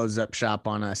close up shop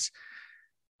on us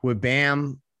with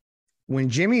Bam. When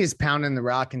Jimmy is pounding the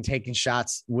rock and taking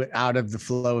shots out of the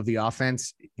flow of the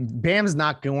offense, Bam's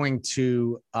not going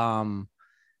to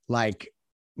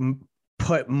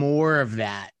put more of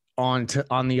that on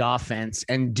the offense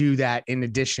and do that in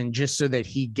addition, just so that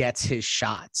he gets his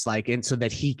shots, and so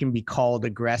that he can be called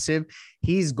aggressive.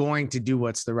 He's going to do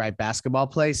what's the right basketball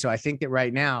play. So I think that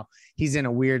right now he's in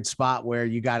a weird spot where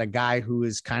you got a guy who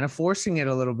is kind of forcing it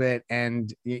a little bit,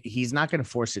 and he's not going to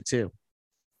force it too.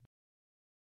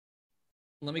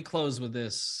 Let me close with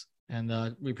this.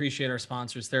 And we appreciate our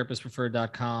sponsors,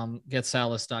 therapistpreferred.com,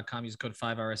 getsalis.com, use the code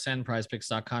 5RSN,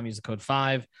 prizepicks.com, use the code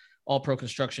 5. All Pro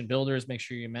Construction Builders, make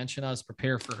sure you mention us.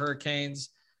 Prepare for hurricanes.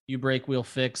 You break, wheel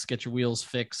fix. Get your wheels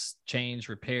fixed, changed,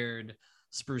 repaired,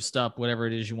 spruced up, whatever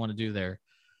it is you want to do there.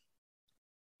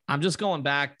 I'm just going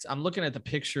back. I'm looking at the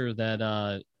picture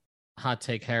that Hot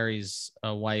Take Harry's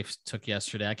wife took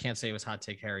yesterday. I can't say it was Hot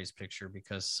Take Harry's picture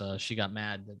because she got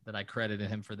mad that I credited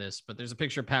him for this. But there's a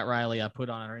picture of Pat Riley I put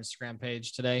on our Instagram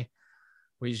page today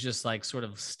where he's just like sort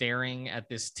of staring at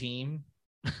this team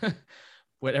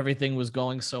when everything was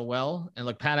going so well. And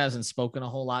look, Pat hasn't spoken a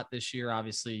whole lot this year.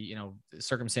 Obviously,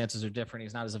 circumstances are different.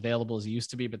 He's not as available as he used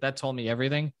to be, but that told me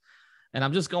everything. And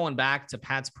I'm just going back to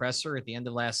Pat's presser at the end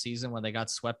of last season when they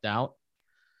got swept out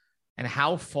and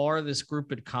how far this group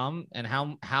had come and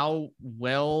how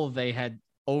well they had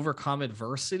overcome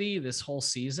adversity this whole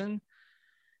season.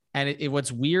 And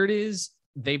what's weird is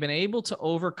they've been able to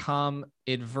overcome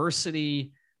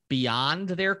adversity beyond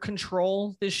their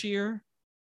control this year.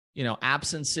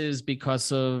 Absences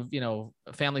because of,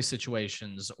 family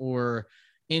situations or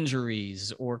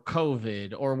injuries or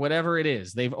COVID or whatever it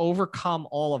is. They've overcome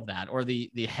all of that, or the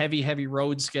heavy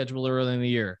road schedule early in the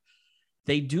year.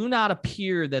 They do not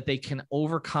appear that they can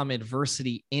overcome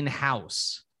adversity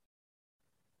in-house,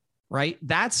 right?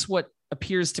 That's what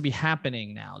appears to be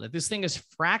happening now, that this thing is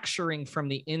fracturing from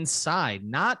the inside,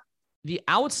 not the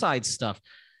outside stuff.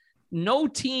 No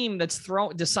team that's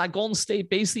Golden State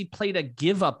basically played a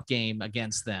give-up game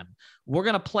against them. We're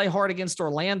going to play hard against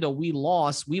Orlando. We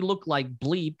lost. We look like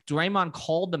bleep. Draymond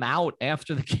called them out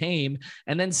after the game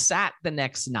and then sat the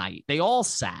next night. They all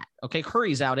sat. Okay,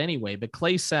 Curry's out anyway, but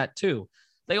Clay sat too.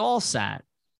 They all sat.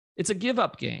 It's a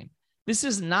give-up game. This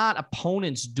is not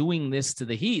opponents doing this to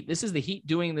the Heat. This is the Heat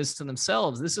doing this to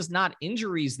themselves. This is not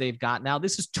injuries they've got now.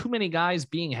 This is too many guys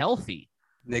being healthy.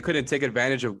 They couldn't take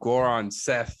advantage of Goran,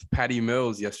 Seth, Patty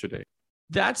Mills yesterday.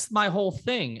 That's my whole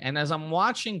thing. And as I'm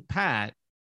watching Pat,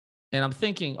 and I'm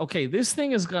thinking, okay, this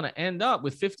thing is going to end up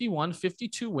with 51,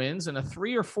 52 wins and a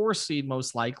 3 or 4 seed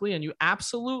most likely. And you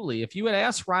absolutely, if you had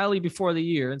asked Riley before the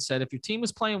year and said, if your team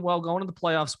was playing well going to the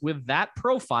playoffs with that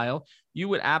profile, you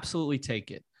would absolutely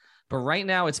take it. But right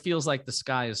now it feels like the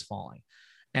sky is falling.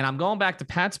 And I'm going back to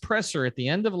Pat's presser at the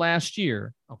end of last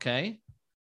year. Okay.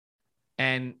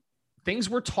 And things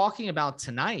we're talking about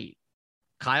tonight,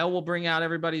 Kyle will bring out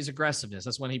everybody's aggressiveness.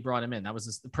 That's when he brought him in. That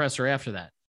was the presser after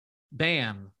that.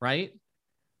 Bam, right?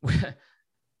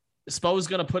 Spo's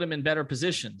going to put him in better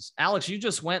positions. Alex, you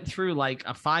just went through like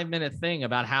a 5-minute thing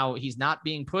about how he's not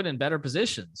being put in better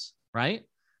positions, right?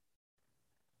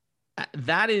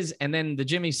 That is, and then the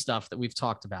Jimmy stuff that we've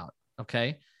talked about,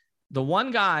 okay? The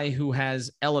one guy who has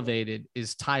elevated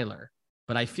is Tyler,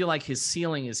 but I feel like his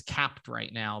ceiling is capped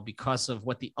right now because of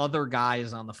what the other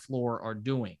guys on the floor are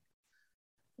doing.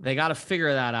 They got to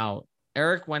figure that out.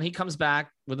 Eric, when he comes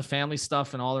back with the family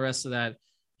stuff and all the rest of that,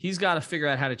 he's got to figure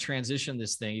out how to transition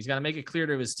this thing. He's got to make it clear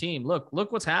to his team, look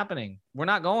what's happening. We're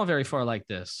not going very far like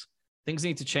this. Things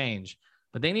need to change,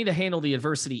 but they need to handle the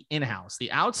adversity in-house.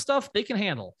 The out stuff they can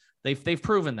handle. They've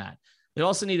proven that. They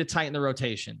also need to tighten the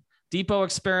rotation. Depot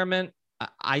experiment,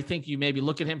 I think you maybe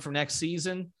look at him for next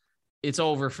season. It's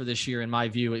over for this year in my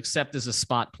view, except as a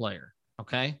spot player,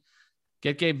 okay?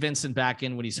 Get Gabe Vincent back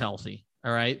in when he's healthy,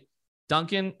 all right?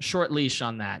 Duncan, short leash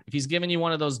on that. If he's giving you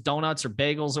one of those donuts or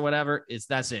bagels or whatever,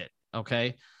 that's it.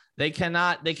 Okay. They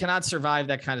cannot survive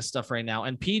that kind of stuff right now.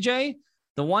 And PJ,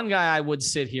 the one guy I would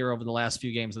sit here over the last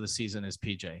few games of the season is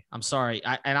PJ. I'm sorry.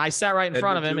 I sat right in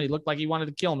front of him and he looked like he wanted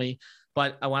to kill me.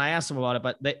 But when I asked him about it,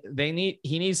 but he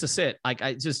needs to sit. Like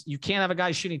you can't have a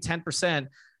guy shooting 10%.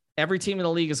 Every team in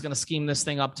the league is going to scheme this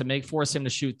thing up to force him to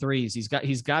shoot threes. He's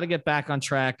got to get back on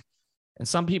track. And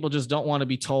some people just don't want to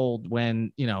be told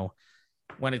when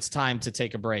it's time to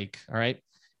take a break. All right.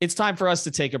 It's time for us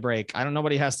to take a break.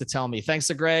 Nobody has to tell me. Thanks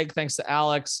to Greg. Thanks to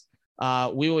Alex.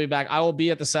 We will be back. I will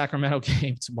be at the Sacramento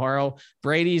game tomorrow.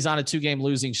 Brady's on a 2-game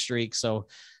losing streak. So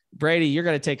Brady, you're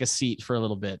going to take a seat for a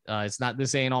little bit.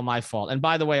 This ain't all my fault. And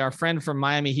by the way, our friend from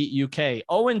Miami Heat, UK,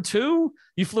 0-2,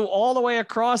 you flew all the way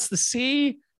across the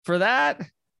sea for that.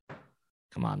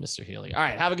 Come on, Mr. Healy. All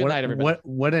right. Have a good night, everybody.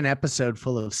 What an episode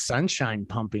full of sunshine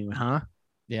pumping, huh?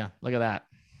 Yeah. Look at that.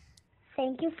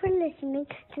 Thank you for listening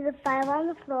to the 5 on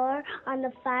the Floor on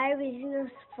the 5 Regional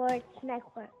Sports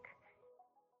Network.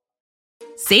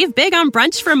 Save big on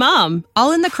brunch for mom,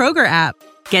 all in the Kroger app.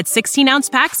 Get 16-ounce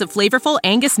packs of flavorful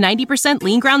Angus 90%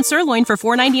 lean ground sirloin for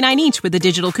 $4.99 each with a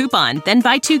digital coupon. Then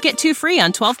buy 2, get 2 free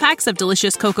on 12 packs of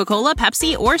delicious Coca-Cola,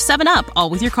 Pepsi, or 7-Up, all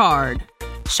with your card.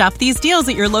 Shop these deals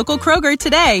at your local Kroger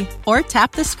today, or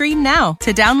tap the screen now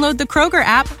to download the Kroger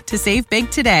app to save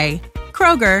big today.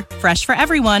 Kroger, fresh for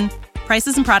everyone.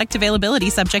 Prices and product availability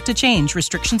subject to change.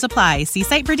 Restrictions apply. See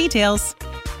site for details.